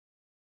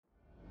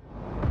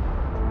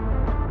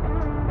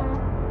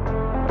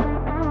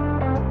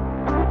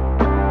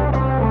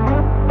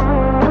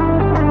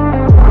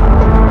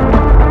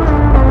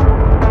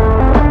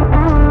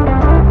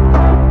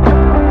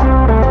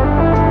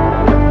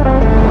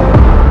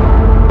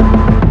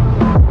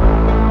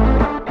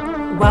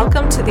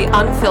Welcome to the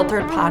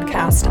Unfiltered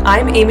Podcast.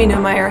 I'm Amy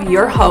Newmeyer,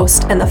 your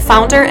host and the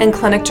founder and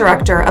clinic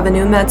director of a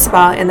new med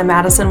spa in the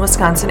Madison,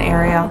 Wisconsin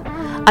area.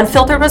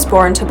 Unfiltered was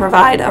born to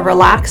provide a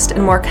relaxed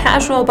and more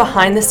casual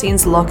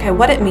behind-the-scenes look at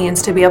what it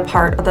means to be a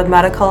part of the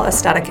medical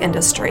aesthetic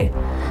industry,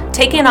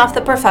 taking off the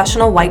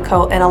professional white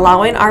coat and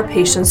allowing our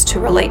patients to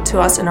relate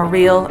to us in a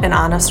real and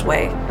honest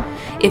way.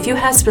 If you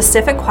have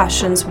specific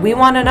questions, we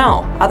want to know.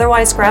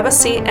 Otherwise, grab a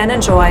seat and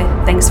enjoy.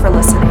 Thanks for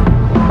listening.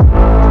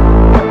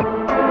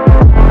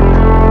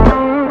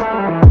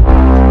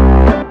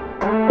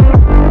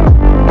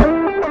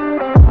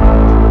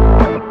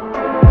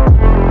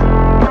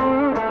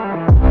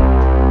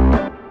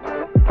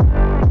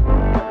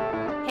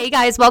 Hey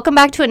guys, welcome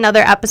back to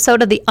another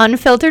episode of the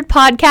Unfiltered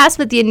Podcast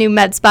with the new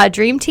Med Spa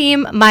Dream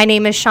Team. My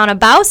name is Shauna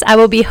Baus. I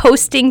will be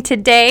hosting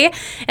today,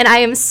 and I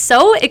am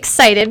so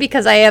excited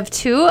because I have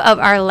two of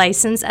our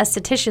licensed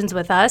estheticians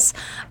with us.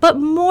 But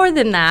more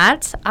than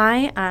that,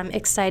 I am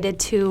excited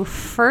to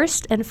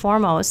first and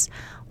foremost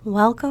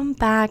welcome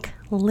back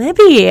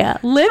Libby. Hi,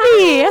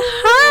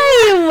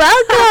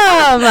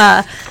 welcome.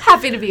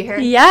 Happy to be here.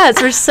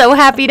 Yes, we're so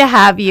happy to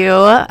have you.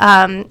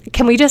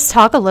 Can we just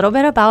talk a little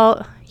bit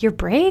about your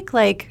break?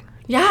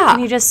 Can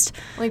you just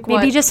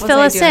fill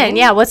us in?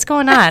 Yeah, what's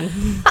going on?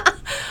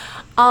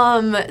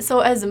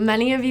 So as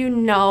many of you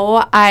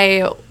know,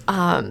 I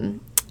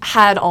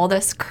had all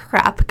this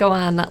crap go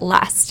on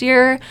last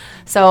year.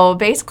 So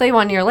basically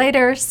 1 year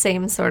later,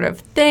 same sort of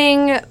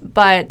thing,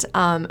 but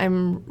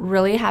I'm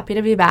really happy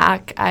to be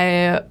back.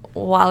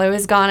 While I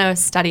was gone, I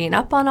was studying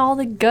up on all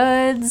the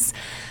goods,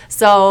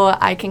 so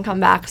I can come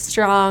back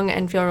strong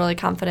and feel really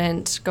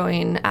confident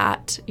going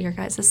at your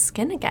guys'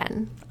 skin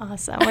again.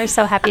 Awesome. We're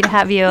so happy to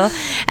have you. And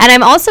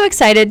I'm also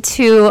excited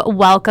to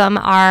welcome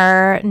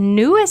our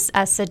newest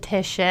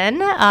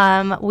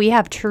esthetician. We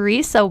have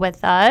Teresa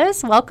with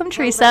us. Welcome,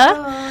 Teresa.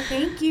 Hello.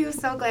 Thank you.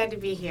 So glad to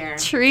be here.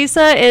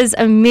 Teresa is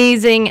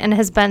amazing and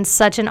has been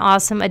such an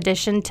awesome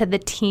addition to the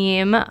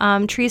team.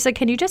 Teresa,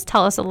 can you just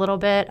tell us a little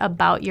bit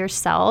about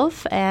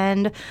yourself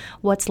and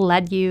what's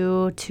led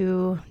you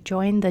to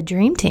join the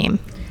Dream Team?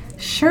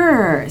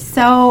 Sure.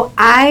 So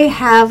I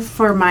have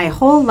for my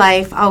whole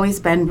life always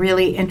been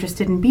really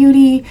interested in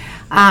beauty,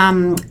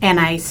 and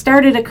I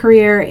started a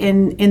career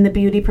in the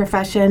beauty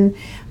profession,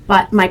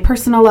 but my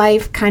personal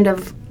life kind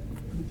of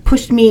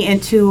pushed me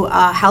into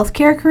a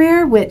healthcare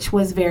career, which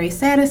was very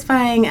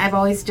satisfying. I've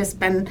always just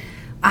been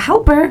a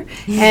helper,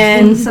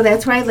 and so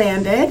that's where I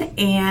landed.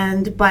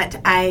 But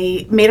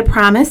I made a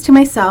promise to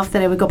myself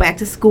that I would go back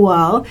to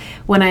school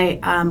when I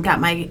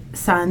got my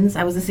sons.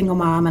 I was a single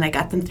mom, and I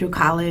got them through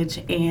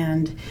college,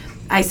 and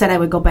I said I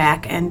would go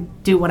back and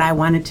do what I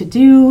wanted to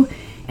do.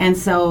 And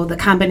so the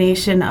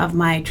combination of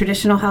my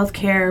traditional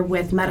healthcare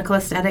with medical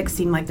aesthetics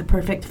seemed like the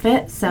perfect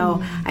fit.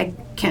 So I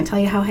can't tell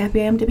you how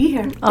happy I am to be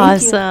here.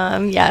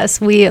 Awesome.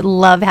 Yes, we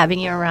love having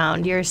you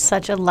around. You're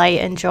such a light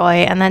and joy.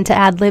 And then to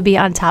add Libby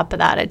on top of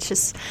that,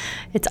 it's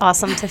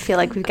awesome to feel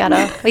like we got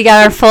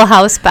our full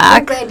house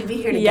back. We're glad to be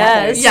here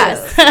together.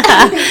 Yes.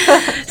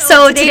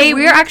 So today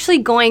we're actually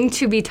going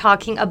to be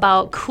talking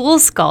about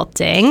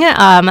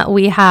CoolSculpting.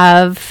 We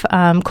have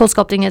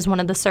CoolSculpting is one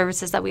of the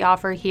services that we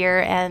offer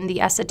here, and the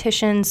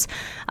estheticians,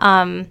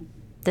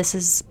 this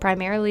is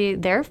primarily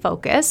their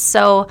focus.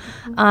 So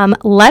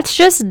let's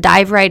just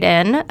dive right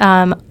in.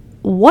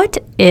 What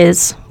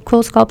is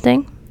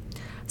CoolSculpting?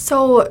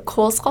 So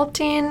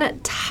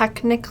CoolSculpting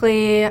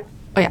technically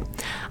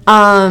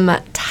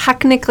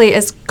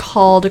is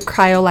called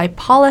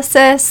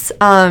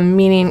cryolipolysis,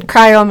 meaning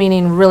cryo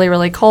meaning really,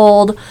 really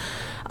cold.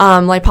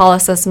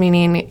 Lipolysis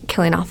meaning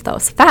killing off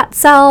those fat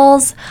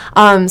cells.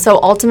 So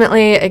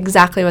ultimately,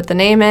 exactly what the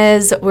name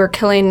is, we're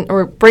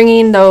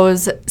bringing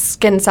those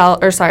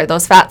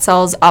those fat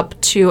cells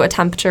up to a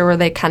temperature where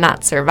they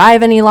cannot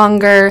survive any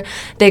longer.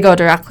 They go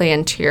directly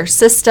into your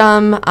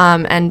system,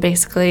 and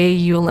basically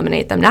you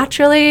eliminate them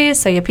naturally,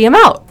 so you pee them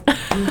out.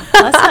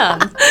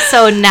 Awesome.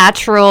 So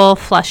natural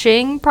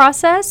flushing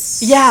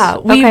process? Yeah,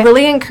 we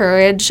really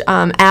encourage,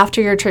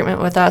 after your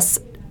treatment with us,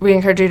 we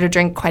encourage you to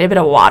drink quite a bit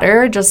of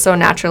water, just so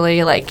naturally,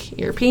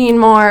 you're peeing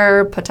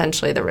more,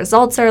 potentially the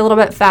results are a little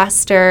bit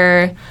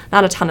faster.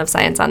 Not a ton of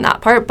science on that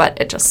part, but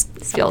it just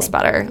feels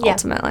better,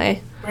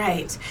 ultimately.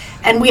 Right.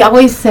 And we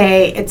always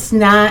say it's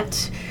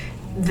not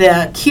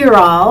the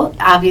cure-all,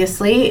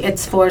 obviously.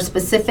 It's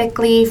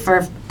specifically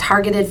for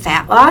targeted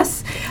fat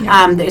loss.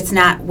 Yeah. It's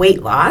not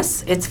weight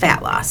loss, it's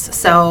fat loss.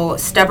 So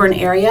stubborn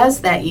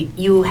areas that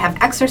you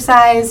have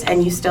exercise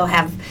and you still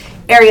have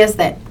areas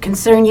that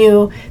concern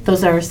you,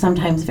 those are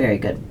sometimes very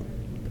good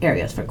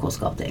areas for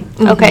CoolSculpting.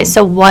 Mm-hmm. Okay,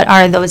 so what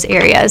are those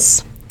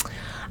areas?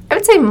 I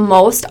would say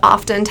most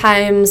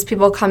oftentimes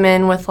people come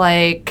in with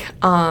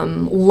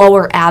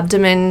lower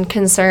abdomen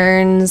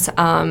concerns.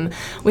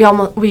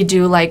 We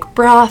do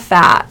bra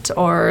fat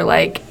or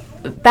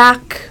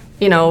back,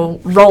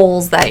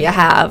 rolls that you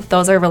have.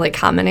 Those are really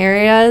common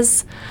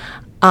areas.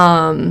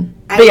 I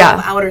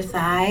love outer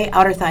thigh.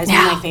 Outer thigh is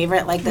one of my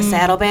favorite, the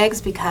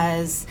saddlebags,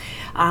 because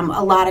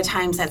a lot of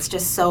times that's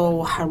just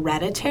so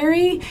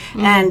hereditary,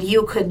 and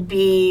you could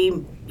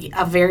be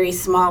a very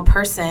small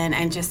person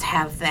and just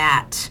have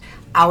that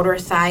outer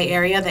thigh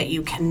area that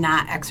you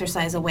cannot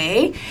exercise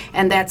away.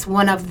 And that's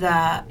one of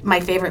my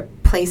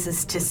favorite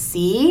places to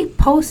see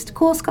post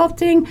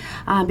CoolSculpting,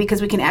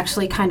 because we can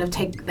actually kind of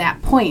take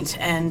that point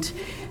and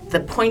the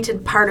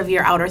pointed part of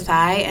your outer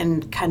thigh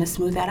and kind of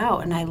smooth that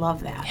out, and I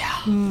love that.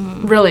 Yeah,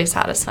 really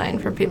satisfying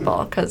for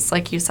people because,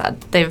 like you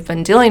said, they've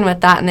been dealing with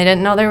that and they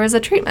didn't know there was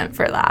a treatment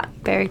for that.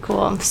 Very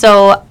cool.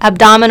 So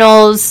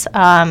abdominals,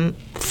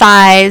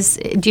 thighs.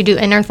 Do you do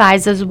inner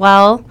thighs as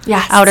well?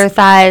 Yes. Outer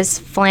thighs,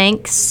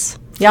 flanks.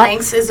 Yep.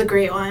 Flanks is a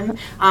great one.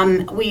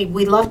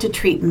 We love to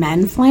treat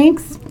men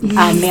flanks,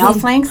 male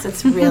flanks.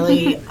 It's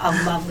really a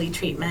lovely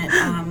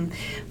treatment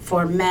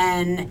for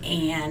men,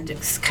 and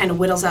it kind of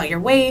whittles out your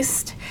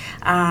waist.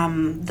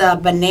 The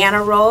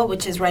banana roll,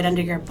 which is right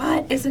under your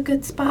butt, is a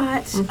good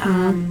spot.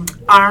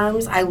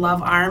 Arms, I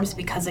love arms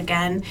because,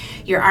 again,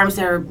 your arms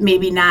are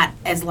maybe not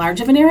as large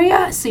of an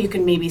area, so you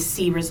can maybe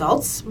see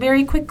results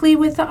very quickly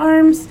with the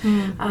arms.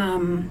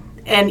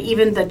 And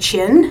even the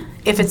chin,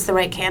 if it's the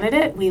right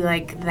candidate, we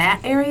like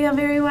that area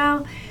very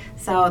well.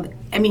 So,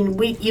 I mean,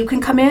 you can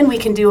come in, we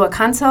can do a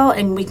consult,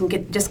 and we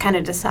can just kind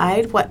of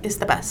decide what is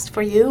the best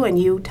for you, and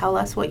you tell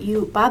us what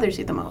bothers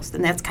you the most,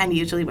 and that's kind of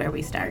usually where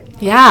we start.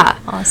 Yeah.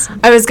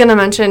 Awesome. I was going to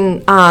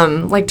mention,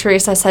 like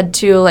Teresa said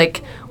too,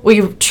 like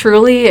we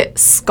truly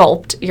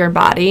sculpt your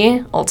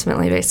body,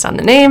 ultimately based on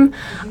the name.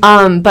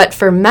 But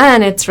for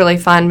men, it's really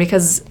fun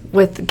because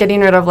with getting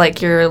rid of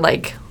like your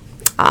like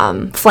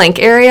flank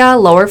area,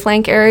 lower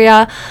flank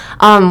area,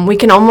 we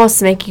can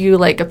almost make you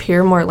like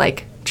appear more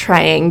like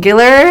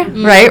triangular,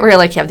 right? Where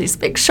like you have these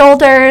big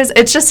shoulders.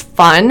 It's just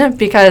fun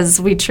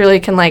because we truly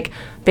can like,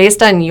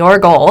 based on your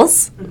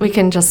goals, we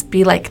can just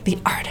be like the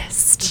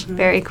artist.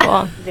 Very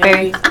cool.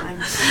 Very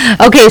fun.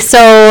 Okay,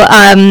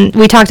 so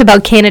we talked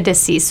about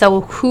candidacy.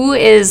 So who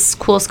is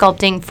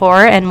CoolSculpting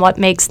for, and what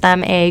makes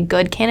them a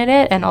good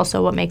candidate, and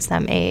also what makes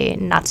them a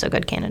not so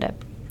good candidate?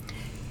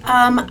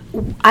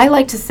 I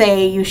like to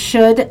say you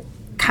should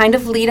kind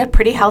of lead a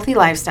pretty healthy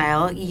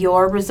lifestyle.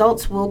 Your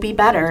results will be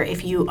better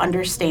if you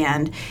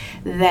understand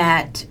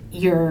that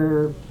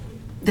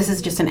this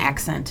is just an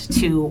accent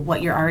to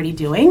what you're already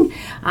doing.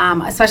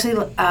 Especially,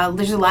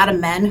 there's a lot of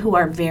men who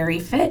are very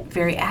fit,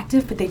 very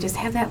active, but they just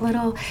have that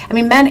little,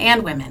 men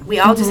and women, we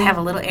all just have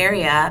a little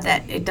area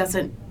that it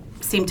doesn't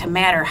seem to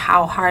matter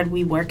how hard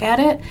we work at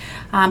it.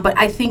 But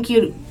I think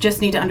you just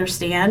need to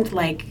understand,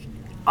 like,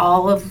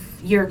 all of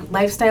your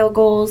lifestyle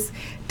goals,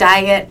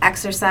 diet,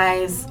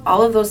 exercise,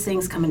 all of those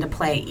things come into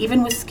play.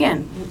 Even with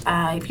skin,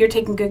 if you're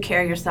taking good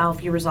care of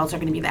yourself, your results are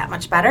going to be that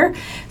much better.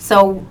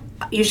 So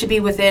you should be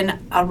within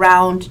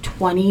around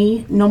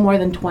 20, no more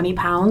than 20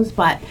 pounds,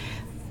 but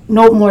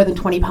no more than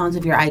 20 pounds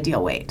of your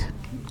ideal weight.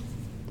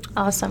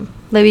 Awesome.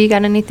 Libby, you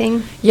got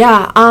anything?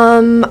 Yeah,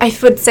 I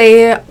would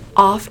say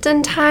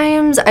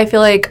oftentimes I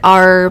feel like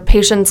our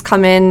patients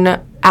come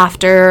in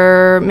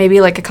after maybe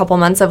like a couple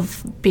months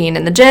of being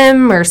in the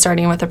gym or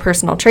starting with a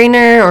personal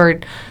trainer or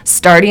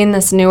starting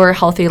this newer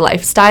healthy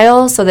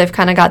lifestyle. So they've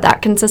kind of got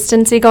that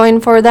consistency going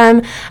for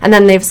them. And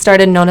then they've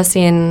started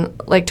noticing,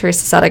 like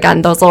Teresa said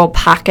again, those little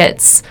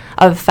pockets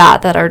of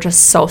fat that are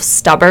just so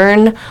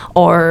stubborn,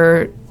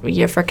 or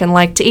you freaking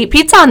like to eat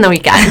pizza on the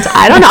weekend.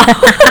 I don't know.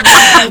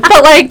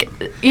 But like,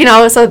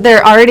 so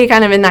they're already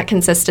kind of in that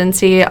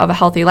consistency of a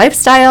healthy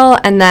lifestyle.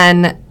 And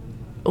then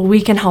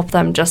we can help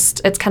them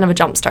it's kind of a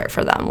jump start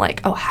for them.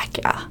 Like, oh, heck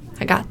yeah,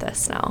 I got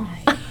this now.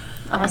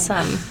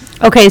 Awesome.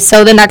 Okay,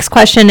 so the next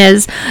question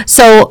is,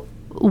 so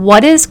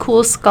what is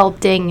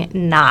CoolSculpting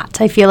not?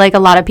 I feel like a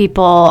lot of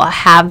people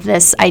have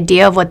this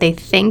idea of what they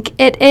think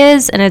it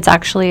is, and it's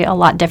actually a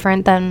lot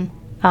different than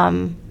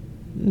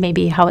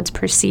maybe how it's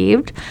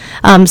perceived.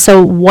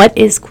 So what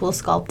is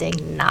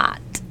CoolSculpting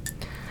not?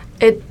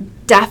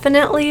 It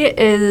definitely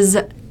is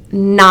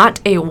not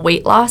a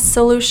weight loss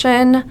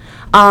solution.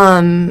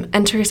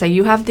 And Teresa,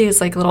 you have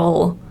these like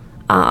little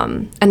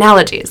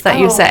analogies that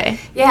you say.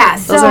 Yeah,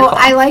 Those so are cool.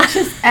 I like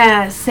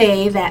to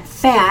say that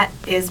fat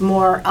is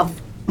more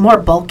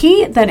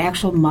bulky than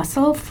actual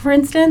muscle, for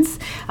instance.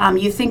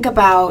 You think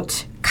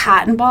about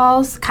cotton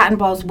balls. Cotton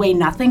balls weigh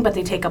nothing, but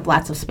they take up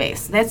lots of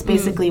space. That's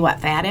basically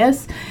what fat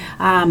is.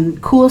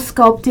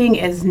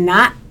 CoolSculpting is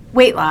not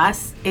weight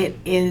loss. It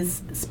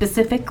is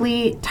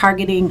specifically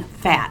targeting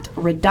fat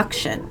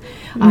reduction.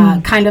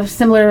 Kind of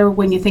similar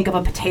when you think of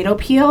a potato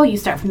peel. You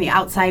start from the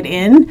outside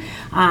in.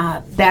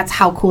 That's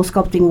how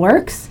CoolSculpting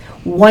works.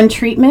 One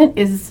treatment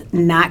is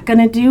not going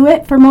to do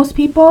it for most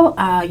people.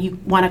 You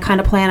want to kind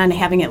of plan on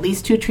having at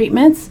least 2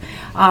 treatments.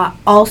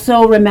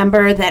 Also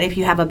remember that if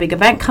you have a big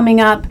event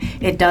coming up,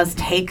 it does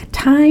take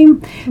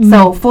time.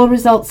 So full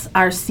results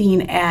are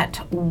seen at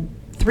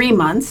 3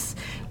 months.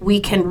 We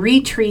can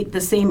retreat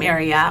the same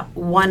area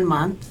 1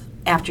 month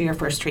after your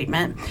first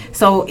treatment.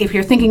 So if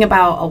you're thinking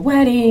about a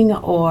wedding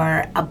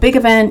or a big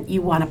event,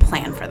 you want to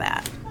plan for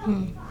that.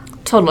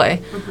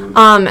 Totally.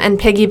 And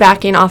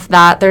piggybacking off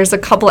that, there's a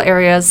couple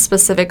areas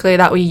specifically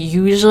that we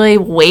usually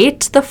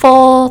wait the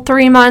full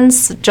 3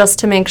 months just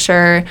to make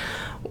sure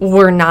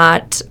we're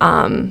not,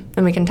 and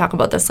we can talk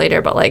about this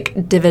later, but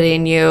like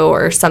divoting you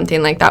or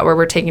something like that where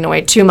we're taking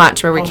away too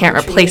much where we can't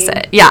replace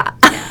it. Yeah.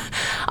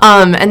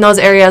 And those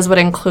areas would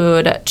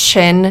include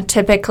chin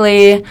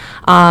typically,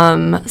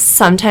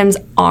 sometimes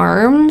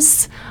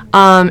arms,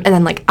 and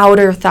then like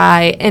outer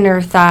thigh,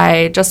 inner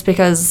thigh, just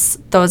because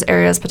those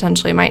areas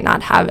potentially might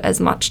not have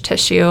as much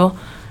tissue.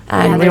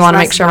 And we want to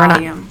make sure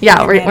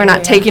we're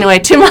not taking away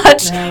too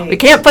much. Right. We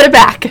can't put it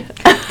back.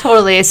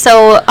 Totally.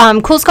 So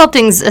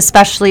CoolSculpting is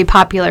especially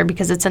popular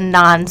because it's a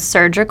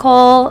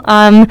non-surgical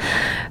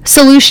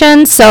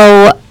solution.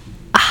 So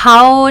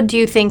how do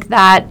you think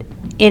that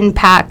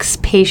impacts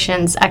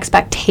patients'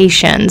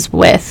 expectations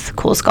with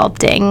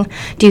CoolSculpting?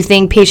 Do you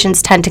think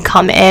patients tend to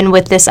come in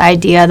with this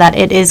idea that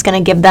it is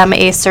going to give them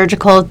a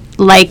surgical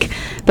like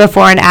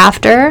before and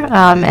after,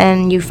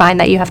 and you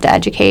find that you have to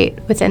educate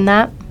within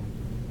that?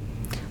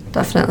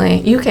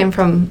 Definitely. You came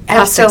from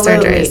plastic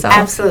surgery. So.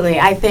 Absolutely.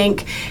 I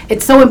think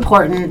it's so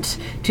important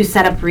to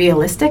set up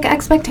realistic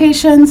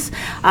expectations.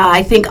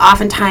 I think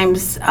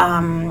oftentimes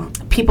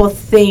people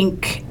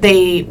think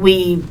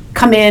we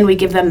come in, we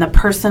give them the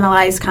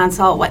personalized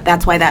consult.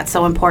 That's why that's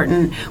so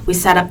important. We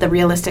set up the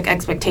realistic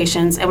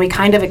expectations, and we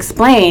kind of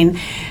explain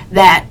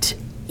that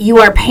you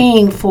are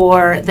paying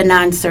for the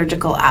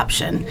non-surgical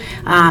option.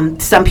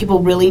 Some people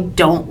really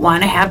don't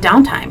want to have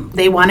downtime.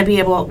 They want to be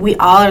able, we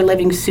all are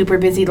living super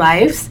busy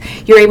lives.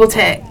 You're able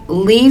to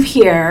leave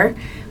here,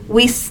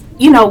 with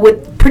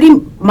pretty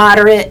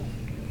moderate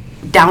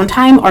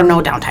downtime or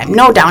no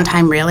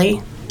downtime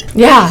really.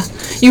 Yeah,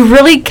 you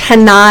really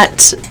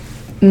cannot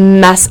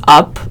mess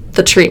up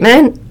the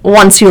treatment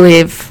once you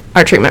leave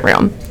our treatment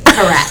room.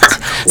 Correct.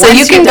 So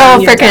you can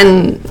go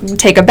freaking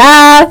take a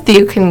bath,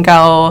 you can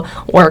go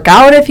work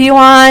out if you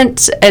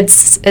want.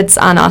 It's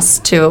on us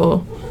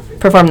to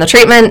perform the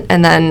treatment,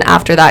 and then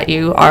after that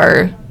you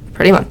are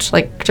pretty much,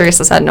 like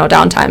Teresa said, no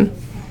downtime.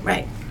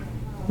 Right.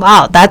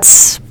 Wow,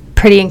 that's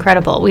pretty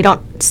incredible. We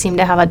don't seem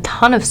to have a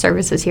ton of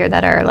services here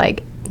that are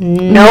like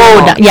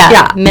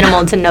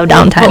minimal to no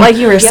downtime. But like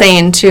you were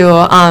saying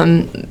too,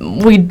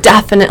 we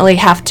definitely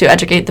have to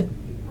educate the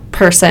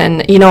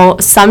person.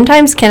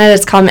 Sometimes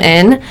candidates come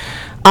in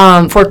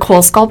for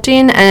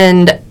CoolSculpting,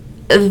 and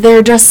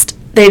they just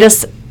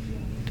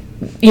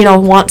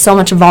want so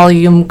much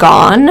volume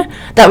gone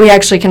that we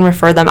actually can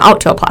refer them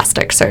out to a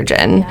plastic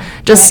surgeon.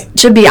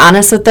 To be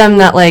honest with them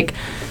that like,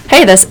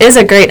 hey, this is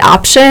a great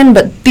option,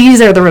 but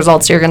these are the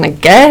results you're going to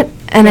get,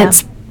 and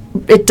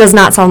it does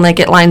not sound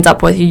like it lines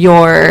up with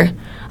your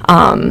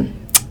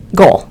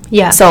goal.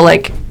 Yeah. So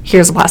like,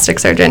 here's a plastic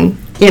surgeon,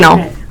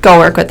 go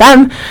work with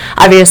them.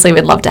 Obviously,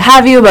 we'd love to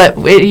have you, but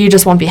you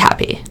just won't be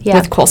happy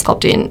with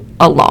CoolSculpting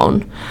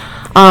alone.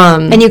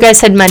 And you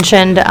guys had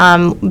mentioned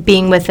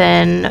being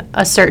within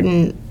a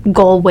certain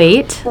goal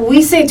weight.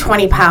 We say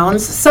 20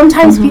 pounds.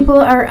 Sometimes people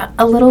are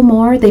a little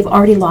more. They've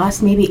already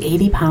lost maybe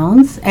 80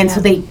 pounds, and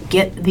so they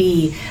get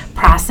the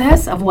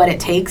process of what it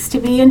takes to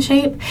be in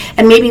shape.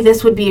 And maybe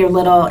this would be your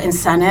little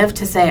incentive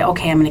to say,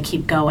 okay, I'm going to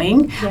keep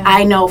going. Yeah.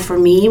 I know for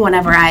me,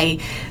 whenever I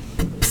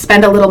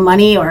spend a little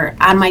money or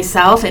on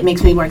myself, it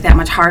makes me work that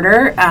much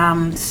harder.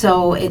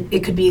 So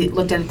it could be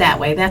looked at it that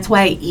way. That's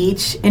why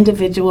each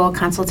individual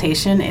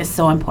consultation is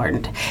so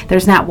important.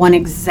 There's not one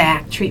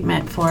exact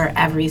treatment for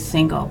every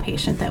single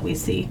patient that we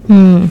see.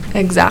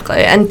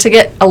 Exactly. And to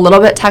get a little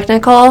bit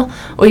technical,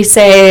 we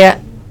say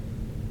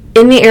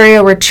in the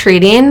area we're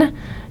treating,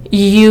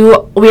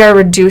 we are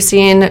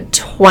reducing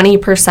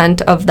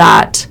 20% of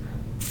that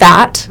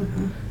fat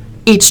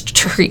each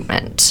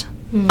treatment.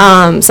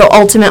 So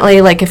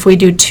ultimately, like if we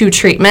do 2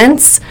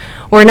 treatments,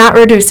 we're not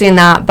reducing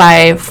that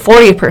by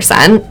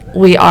 40%.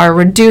 We are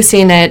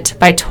reducing it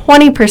by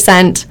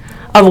 20%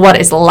 of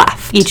what is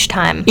left each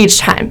time.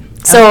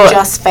 So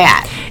just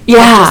fat. Yeah.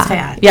 Just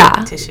fat. Yeah.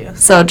 Tissue.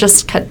 So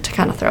just to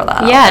kind of throw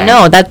that out. Yeah.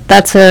 No,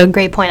 that's a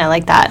great point. I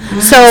like that.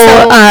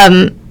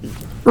 So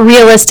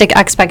realistic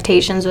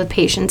expectations with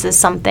patients is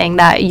something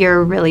that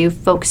you're really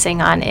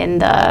focusing on in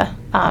the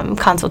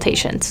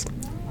consultations.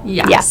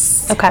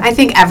 Yes. Yeah. Okay. I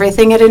think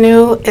everything at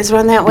Anu is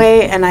run that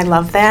way, and I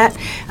love that.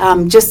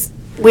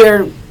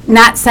 We're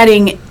not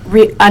setting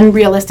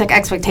unrealistic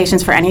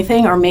expectations for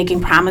anything or making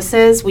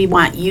promises. We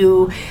want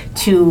you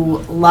to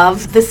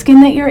love the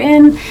skin that you're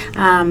in,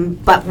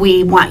 but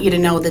we want you to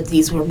know that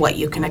these were what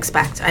you can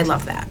expect. I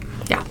love that.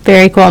 Yeah.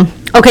 Very cool.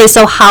 Okay,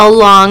 so how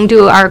long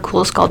do our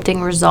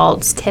CoolSculpting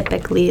results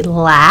typically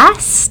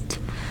last?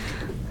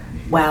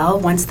 Well,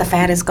 once the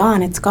fat is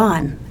gone, it's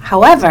gone.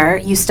 However,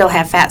 you still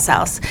have fat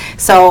cells.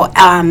 So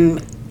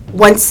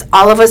once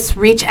all of us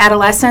reach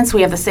adolescence,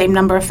 we have the same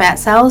number of fat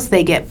cells.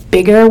 They get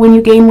bigger when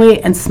you gain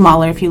weight and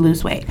smaller if you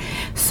lose weight.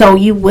 So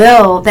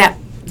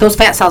those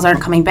fat cells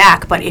aren't coming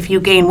back, but if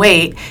you gain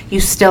weight, you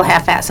still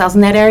have fat cells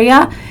in that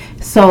area.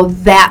 So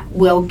that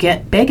will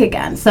get big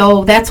again.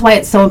 So that's why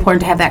it's so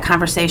important to have that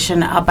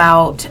conversation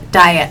about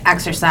diet,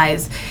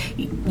 exercise.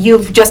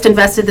 You've just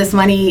invested this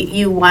money.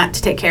 You want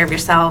to take care of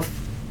yourself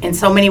in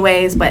so many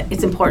ways, but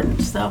it's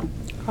important. So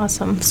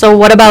Awesome. So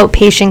what about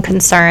patient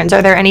concerns?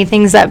 Are there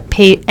anything that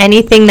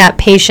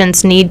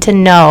patients need to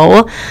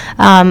know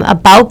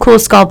about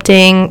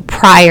CoolSculpting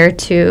prior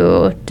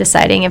to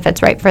deciding if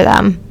it's right for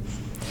them?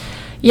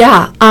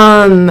 Yeah.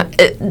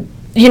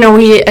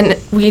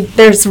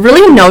 There's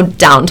really no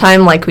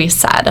downtime, like we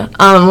said.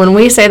 When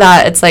we say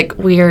that, it's like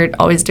we're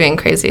always doing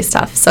crazy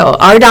stuff. So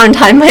our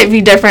downtime might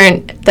be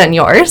different than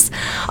yours.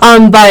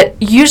 But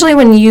usually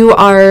when you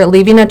are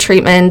leaving a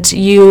treatment,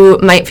 you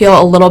might feel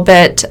a little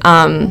bit,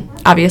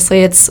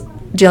 obviously it's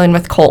dealing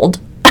with cold.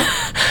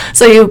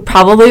 So you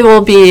probably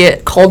will be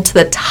cold to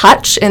the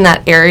touch in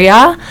that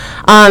area,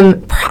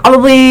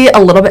 probably a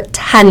little bit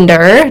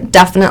tender,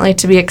 definitely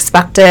to be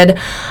expected,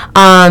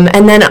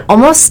 and then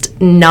almost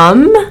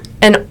numb,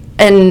 and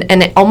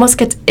it almost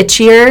gets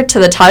itchier to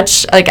the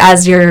touch, like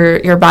as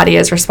your body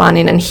is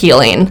responding and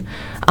healing,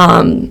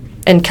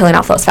 and killing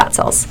off those fat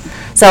cells.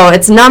 So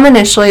it's numb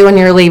initially when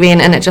you're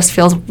leaving, and it just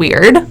feels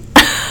weird.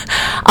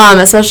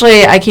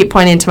 Especially, I keep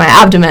pointing to my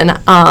abdomen,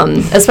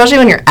 especially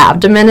when your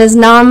abdomen is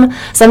numb.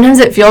 Sometimes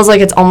it feels like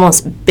it's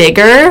almost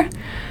bigger.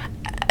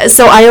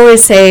 So I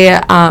always say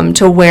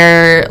to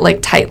wear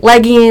like tight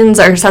leggings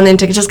or something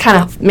to just kind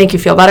of make you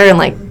feel better and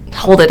like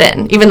hold it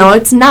in, even though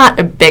it's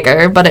not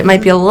bigger, but it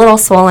might be a little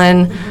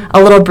swollen,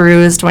 a little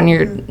bruised when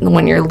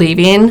you're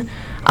leaving.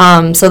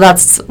 So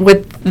that's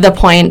with the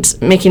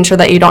point, making sure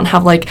that you don't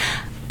have like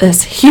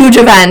this huge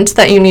event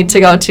that you need to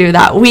go to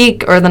that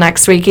week or the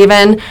next week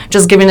even,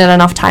 just giving it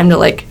enough time to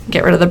like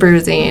get rid of the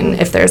bruising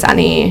if there's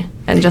any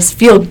and just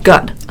feel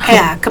good.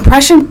 Yeah,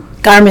 compression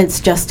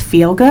garments just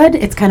feel good.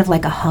 It's kind of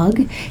like a hug.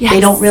 Yes.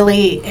 They don't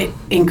really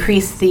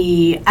increase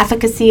the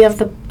efficacy of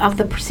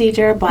the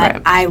procedure, but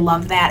Right. I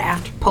love that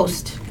after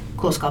post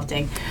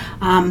CoolSculpting.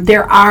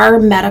 There are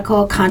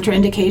medical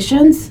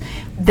contraindications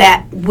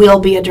that will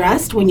be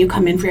addressed when you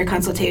come in for your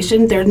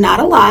consultation. They're not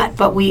a lot,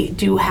 but we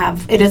do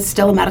have, it is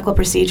still a medical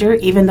procedure,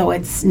 even though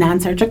it's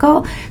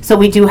non-surgical. So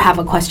we do have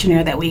a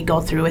questionnaire that we go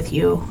through with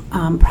you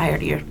prior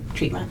to your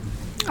treatment.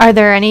 Are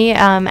there any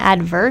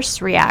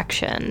adverse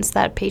reactions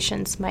that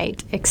patients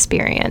might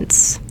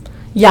experience?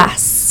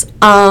 Yes.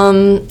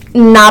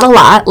 Not a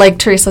lot, like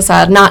Teresa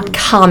said, not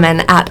common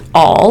at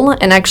all.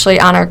 And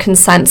actually on our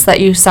consents that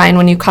you sign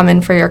when you come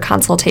in for your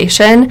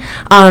consultation,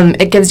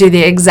 it gives you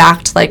the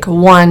exact like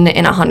 1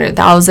 in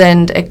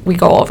 100,000. We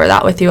go over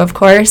that with you, of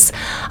course.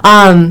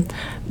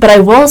 But I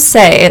will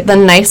say the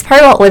nice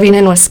part about living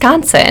in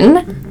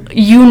Wisconsin,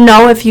 you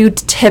know if you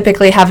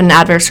typically have an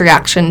adverse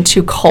reaction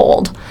to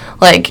cold.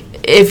 Like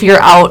if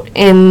you're out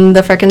in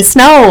the frickin'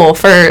 snow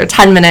for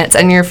 10 minutes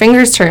and your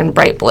fingers turn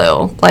bright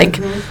blue, like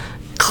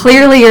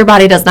clearly your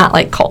body does not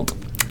like cold.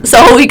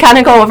 So we kind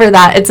of go over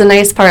that. It's a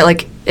nice part,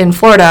 like in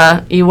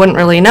Florida, you wouldn't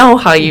really know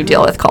how you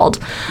deal with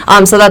cold.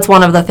 So that's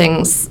one of the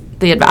things,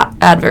 the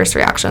adverse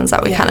reactions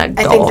that we kind of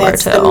go over too. I think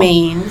that's the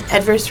main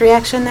adverse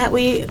reaction that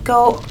we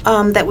go,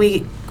 that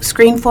we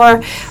screen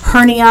for.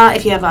 Hernia,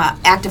 if you have an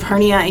active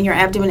hernia in your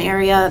abdomen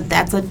area,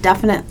 that's a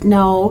definite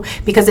no,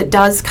 because it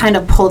does kind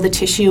of pull the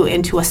tissue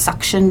into a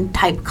suction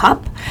type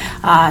cup.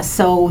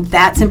 So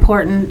that's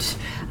important.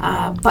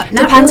 But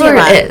not depends really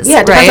where it is,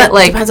 yeah,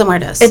 right? Depends on where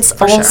it is. It's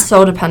for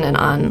also dependent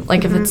on,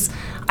 like if it's,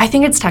 I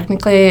think it's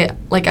technically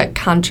like a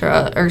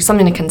contra or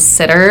something to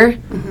consider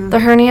the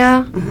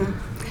hernia,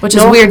 which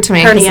is weird to me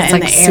because hernia it's in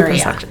like the super area.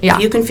 suction. Yeah.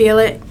 If you can feel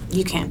it,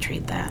 you can't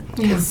treat that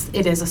because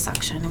it is a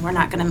suction, and we're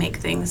not going to make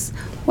things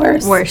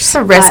worse. It's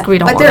a risk we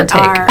don't want to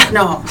take.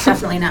 No,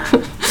 definitely not.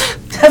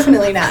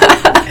 Definitely not.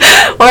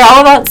 We're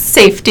all about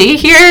safety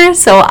here,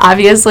 so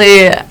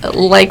obviously,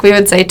 like we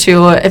would say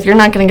too, if you're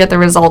not going to get the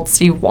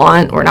results you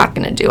want, we're not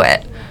going to do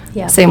it.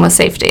 Yeah. Same with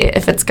safety.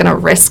 If it's going to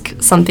risk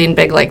something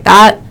big like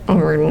that,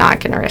 we're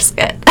not going to risk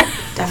it.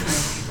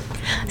 Definitely.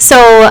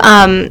 So,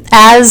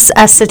 as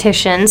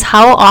estheticians,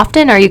 how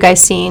often are you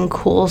guys seeing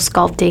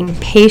CoolSculpting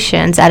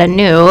patients at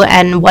ANU,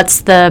 and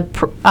what's the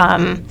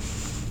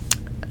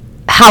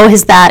how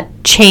has that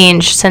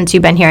changed since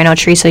you've been here? I know,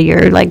 Teresa,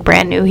 you're like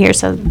brand new here,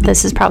 so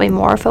this is probably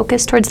more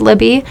focused towards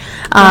Libby.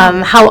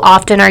 How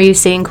often are you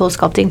seeing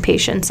CoolSculpting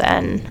patients,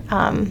 and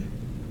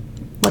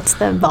what's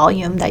the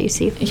volume that you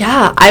see?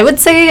 Yeah, I would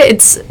say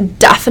it's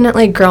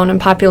definitely grown in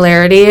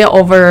popularity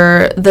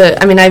over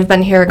I've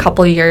been here a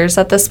couple years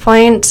at this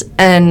point,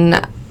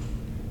 and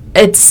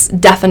it's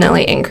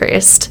definitely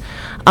increased.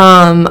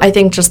 I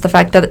think just the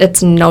fact that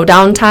it's no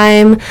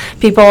downtime.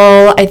 People,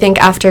 I think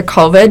after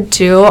COVID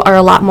too, are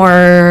a lot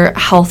more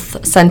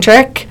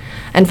health-centric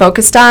and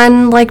focused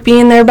on like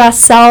being their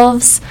best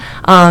selves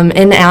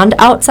in and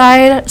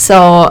outside.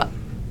 So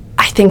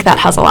I think that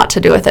has a lot to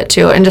do with it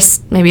too, and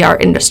just maybe our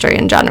industry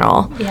in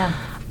general. Yeah.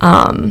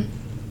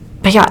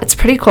 But yeah, it's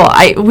pretty cool.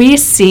 We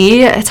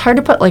see, it's hard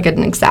to put like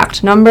an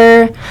exact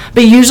number,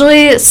 but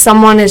usually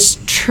someone is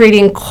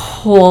treating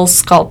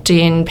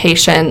CoolSculpting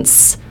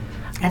patients,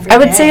 I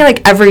would say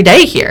like every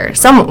day here.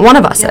 One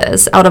of us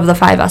is out of the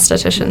 5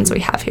 estheticians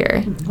we have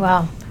here.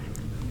 Wow.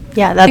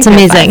 Yeah, that's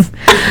amazing.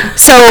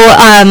 So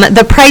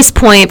the price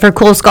point for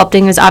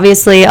CoolSculpting is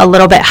obviously a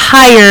little bit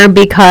higher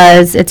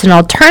because it's an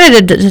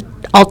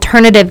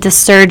alternative to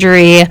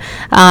surgery,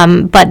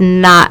 but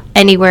not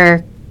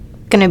anywhere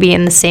going to be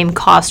in the same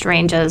cost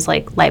range as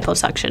like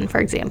liposuction, for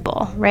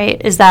example, right?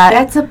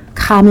 That's a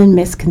common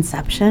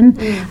misconception.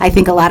 I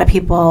think a lot of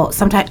people,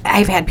 sometimes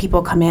I've had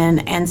people come in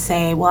and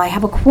say, well, I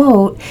have a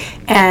quote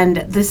and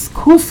this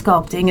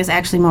CoolSculpting is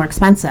actually more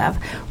expensive.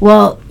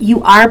 Well,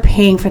 you are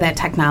paying for that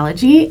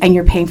technology and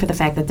you're paying for the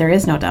fact that there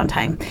is no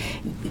downtime.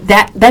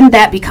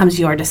 That becomes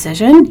your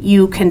decision.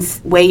 You can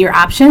weigh your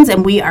options,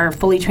 and we are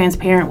fully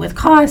transparent with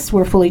costs.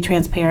 We're fully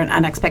transparent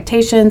on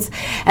expectations,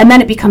 and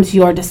then it becomes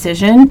your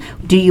decision.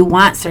 Do you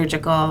want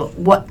surgical?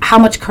 How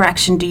much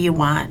correction do you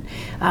want?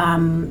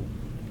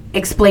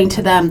 Explain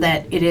to them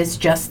that it is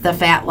just the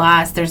fat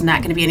loss. There's not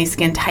going to be any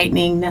skin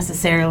tightening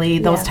necessarily,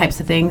 those types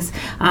of things,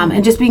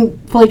 and just being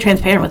fully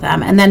transparent with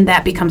them, and then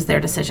that becomes their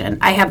decision.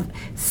 I have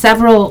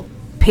several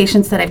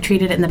patients that I've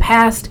treated in the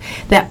past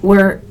that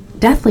were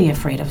deathly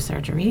afraid of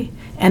surgery,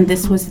 and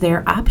this was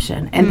their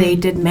option, and they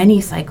did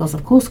many cycles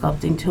of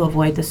CoolSculpting to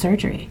avoid the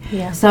surgery.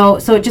 So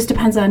it just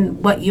depends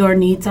on what your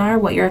needs are,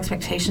 what your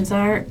expectations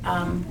are.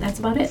 That's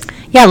about it.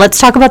 Yeah, let's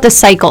talk about the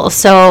cycle.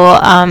 So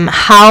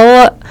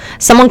how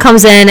someone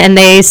comes in and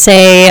they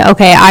say,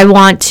 okay, I'm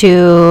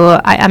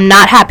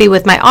not happy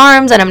with my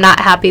arms and I'm not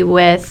happy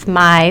with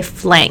my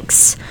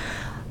flanks.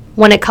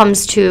 When it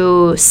comes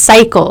to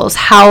cycles,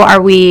 how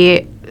are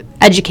we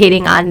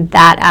educating on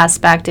that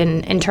aspect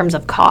in terms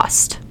of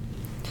cost?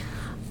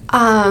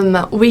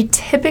 We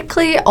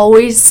typically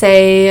always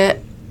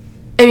say,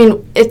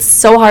 it's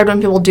so hard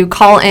when people do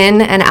call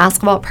in and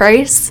ask about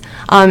price.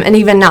 And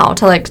even now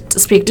to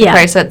speak to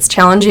price, it's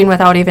challenging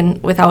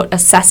without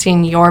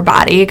assessing your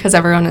body, because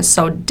everyone is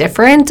so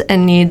different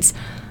and needs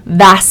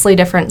vastly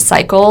different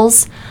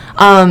cycles.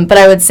 But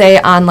I would say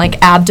on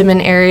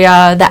abdomen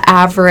area, the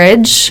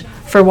average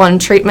for one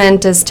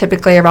treatment is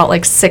typically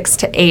about 6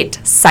 to 8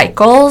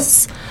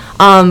 cycles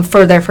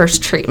for their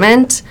first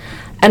treatment.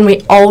 And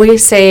we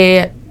always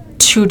say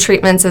 2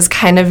 treatments is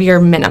kind of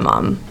your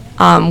minimum,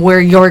 where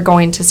you're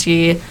going to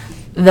see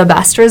the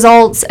best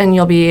results and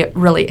you'll be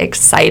really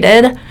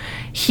excited.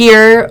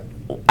 Here,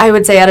 I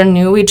would say at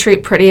Anu, we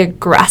treat pretty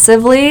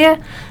aggressively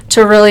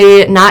to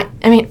really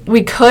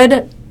we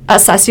could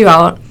assess you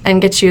out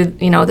and get you,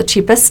 the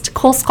cheapest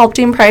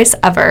CoolSculpting price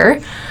ever.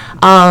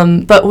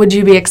 But would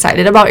you be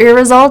excited about your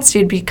results?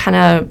 You'd be kind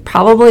of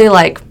probably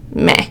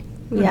meh,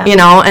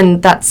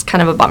 and that's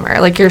kind of a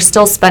bummer. You're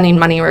still spending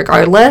money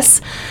regardless.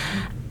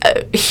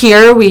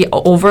 Here we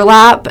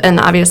overlap, and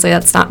obviously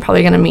that's not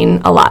probably going to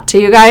mean a lot to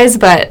you guys,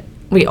 but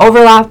we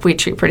overlap. We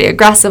treat pretty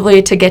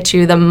aggressively to get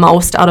you the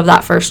most out of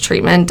that first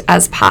treatment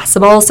as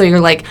possible. So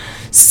you're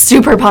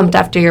super pumped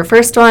after your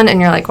first one,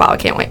 and you're wow, I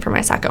can't wait for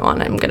my second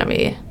one. I'm going to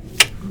be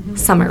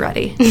summer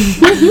ready.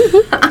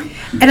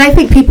 And I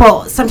think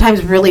people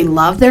sometimes really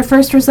love their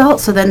first result,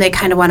 so then they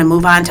kind of want to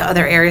move on to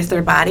other areas of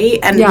their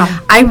body. And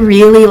I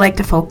really like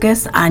to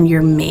focus on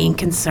your main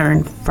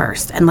concern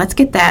first. And let's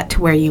get that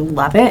to where you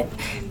love it,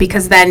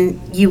 because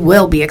then you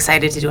will be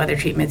excited to do other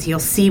treatments. You'll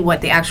see what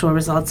the actual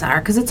results are,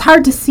 because it's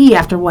hard to see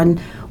after one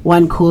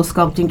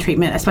CoolSculpting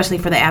treatment, especially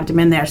for the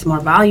abdomen. There's more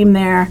volume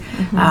there.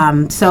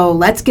 So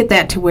let's get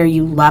that to where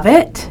you love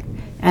it,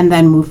 and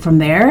then move from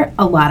there.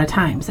 A lot of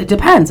times. It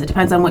depends. It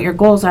depends on what your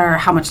goals are,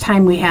 how much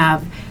time we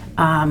have,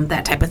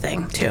 that type of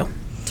thing, too.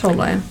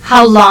 Totally.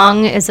 How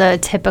long is a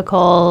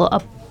typical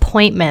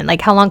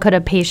appointment? How long could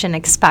a patient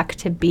expect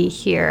to be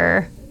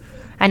here?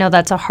 I know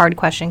that's a hard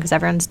question because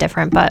everyone's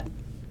different, but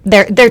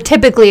they're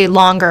typically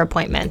longer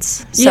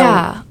appointments. So.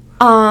 Yeah.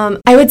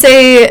 I would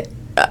say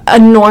a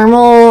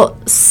normal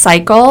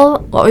cycle,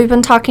 what we've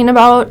been talking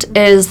about,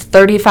 is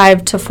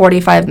 35 to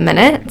 45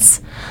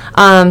 minutes.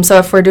 So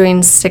if we're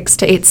doing 6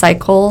 to 8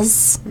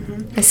 cycles,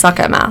 I suck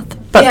at math,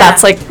 but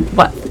that's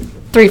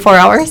 3-4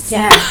 hours?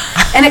 Yeah.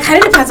 And it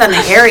kind of depends on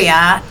the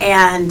area,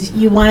 and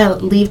you want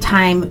to leave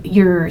time.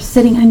 You're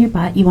sitting on your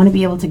butt. You want to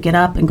be able to get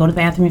up and go to the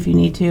bathroom if you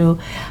need to.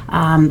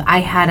 I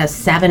had a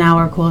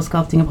 7-hour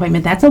CoolSculpting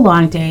appointment. That's a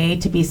long day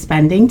to be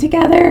spending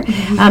together.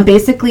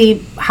 Basically,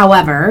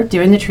 however,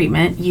 during the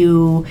treatment,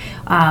 you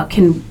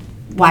can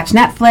watch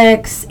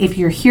Netflix. If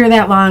you're here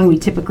that long, we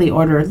typically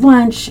order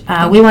lunch.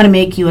 We want to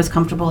make you as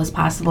comfortable as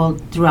possible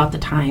throughout the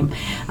time.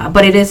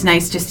 But it is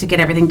nice just to get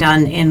everything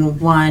done in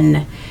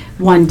one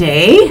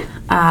day.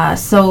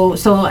 So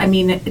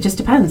it just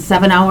depends.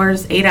 7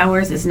 hours, 8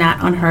 hours is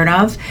not unheard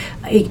of.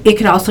 It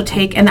could also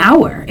take an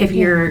hour if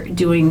you're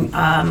doing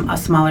a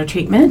smaller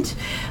treatment.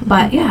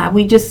 But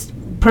we just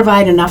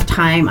provide enough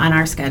time on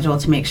our schedule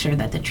to make sure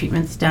that the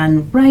treatment's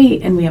done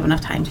right and we have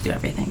enough time to do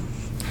everything.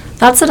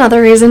 That's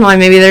another reason why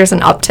maybe there's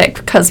an uptick,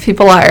 because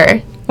people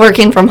are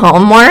working from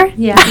home more.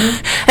 Yeah.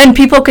 And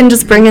people can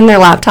just bring in their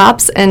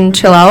laptops and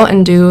chill out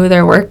and do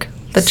their work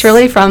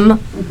literally from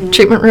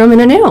treatment room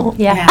in Anu.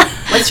 Yeah.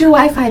 What's your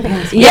Wi-Fi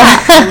band? Yeah.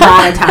 A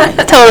lot of time.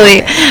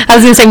 Totally. I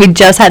was going to say, we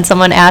just had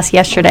someone ask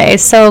yesterday,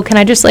 so can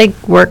I just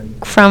work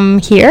from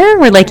here?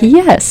 We're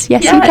yes, you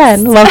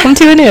can. Welcome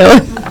to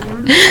Anu.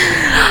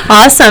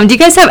 Awesome. Do you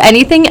guys have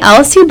anything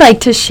else you'd like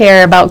to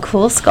share about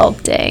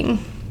CoolSculpting?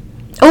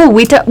 Oh,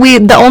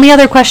 the only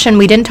other question,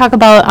 we didn't talk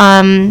about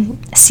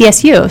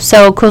CSU,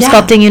 so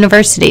CoolSculpting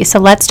University. So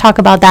let's talk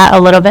about that a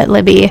little bit,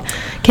 Libby.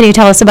 Can you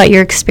tell us about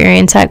your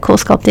experience at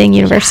CoolSculpting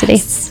University?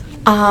 Yes.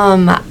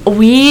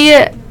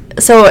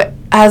 So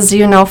as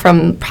you know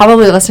from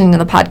probably listening to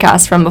the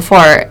podcast from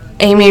before,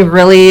 Amy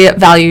really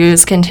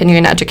values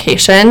continuing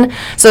education.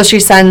 So she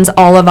sends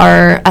all of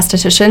our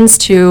estheticians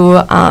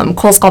to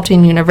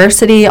CoolSculpting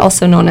University,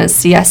 also known as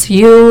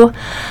CSU.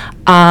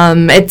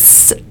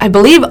 It's, I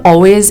believe,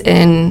 always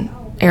in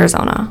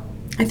Arizona.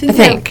 I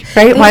think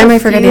right? Why am I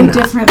forgetting that?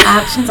 Different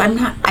options. I'm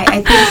not.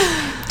 I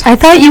think. I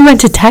thought you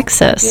went to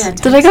Texas. Yeah,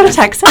 Did I go to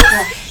Texas?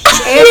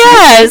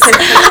 Yes.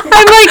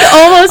 I'm like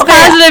almost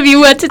positive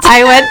you went to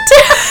I went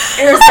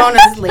to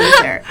Arizona's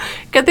laser.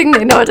 Good thing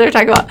they know what they're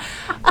talking about.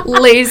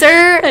 Laser.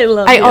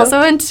 I also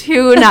went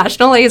to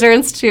National Laser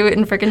Institute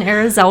in freaking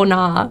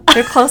Arizona.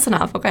 They're close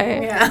enough,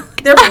 okay? Yeah,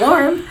 they're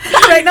warm.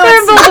 Right now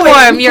They're it's both snowing.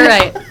 warm. You're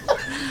right.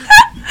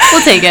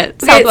 We'll take it.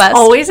 Okay, Southwest. it's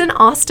always in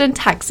Austin,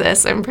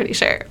 Texas, I'm pretty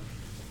sure.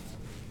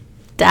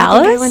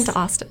 Dallas?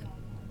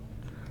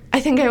 I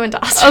think I went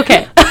to Austin.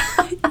 Okay.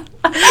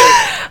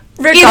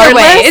 Regardless, Either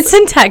way, it's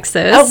in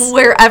Texas. of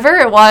wherever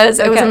it was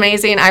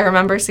amazing. I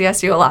remember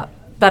CSU a lot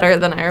better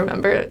than I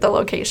remember the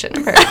location,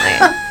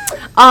 apparently.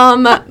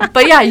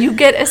 But yeah, you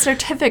get a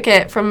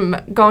certificate from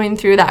going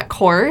through that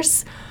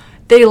course.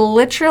 They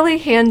literally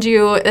hand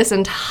you this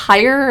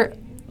entire,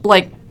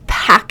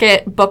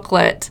 packet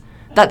booklet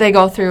that they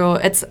go through.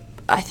 It's,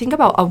 I think,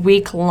 about a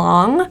week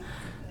long.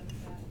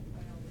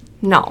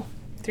 No.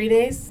 3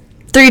 days.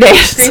 3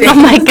 days. Oh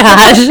my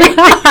gosh.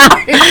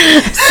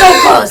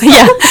 So close.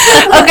 Yeah.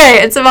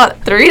 Okay, it's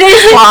about 3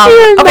 days long.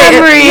 Your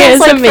memory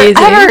is amazing.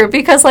 Forever,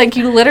 because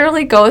you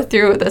literally go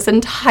through this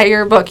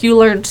entire book. You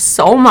learned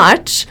so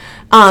much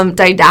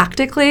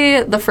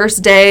didactically the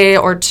first day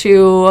or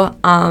two,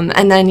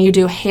 and then you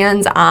do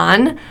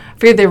hands-on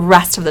for the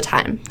rest of the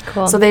time.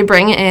 Cool. So they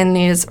bring in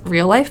these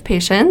real-life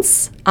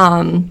patients,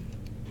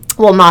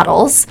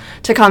 models,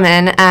 to come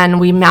in, and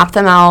we map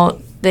them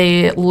out.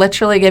 They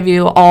literally give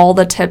you all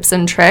the tips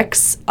and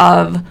tricks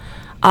of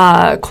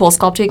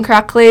CoolSculpting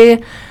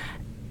correctly.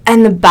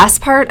 And the best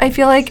part, I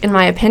feel like, in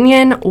my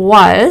opinion,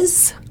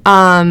 was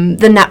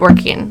the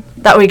networking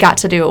that we got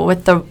to do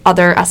with the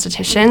other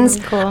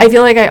estheticians. Cool. I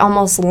feel like I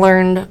almost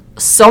learned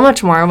so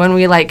much more when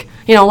we, went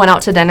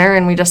out to dinner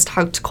and we just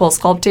talked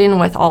CoolSculpting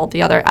with all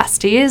the other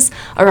esties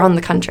around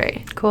the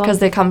country. Cool. Because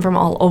they come from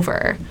all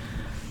over.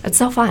 It's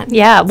so fun.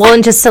 Yeah, well,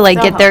 and just to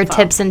get their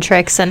helpful. tips and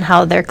tricks and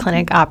how their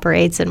clinic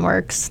operates and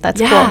works.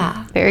 That's Yeah,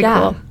 cool. Very yeah.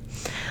 cool.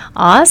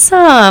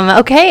 Awesome.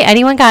 Okay,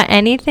 anyone got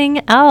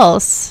anything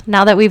else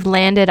now that we've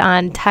landed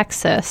on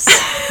Texas?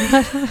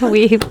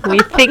 we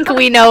think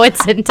we know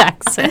it's in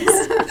Texas.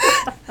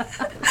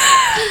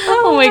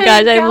 Oh my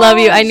gosh, I love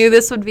you. I knew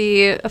this would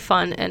be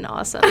fun and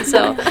awesome.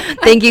 So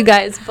thank you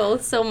guys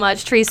both so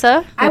much.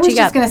 Teresa, I what was you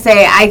just got? going to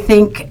say, I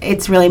think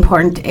it's really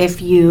important that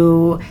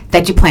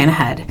you plan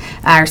ahead.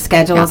 Our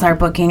schedules are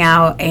booking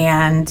out,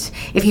 and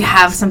if you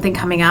have something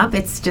coming up,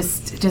 it's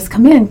just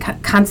come in,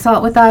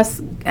 consult with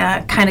us,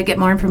 kind of get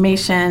more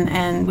information,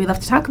 and we love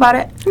to talk about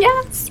it.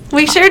 Yes,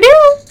 we sure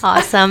do.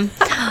 Awesome.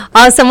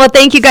 Awesome. Well,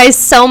 thank you guys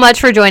so much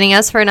for joining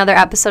us for another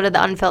episode of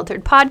the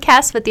Unfiltered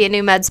Podcast with the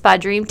New Med Spa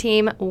Dream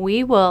Team.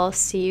 We will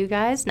see you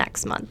guys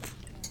next month.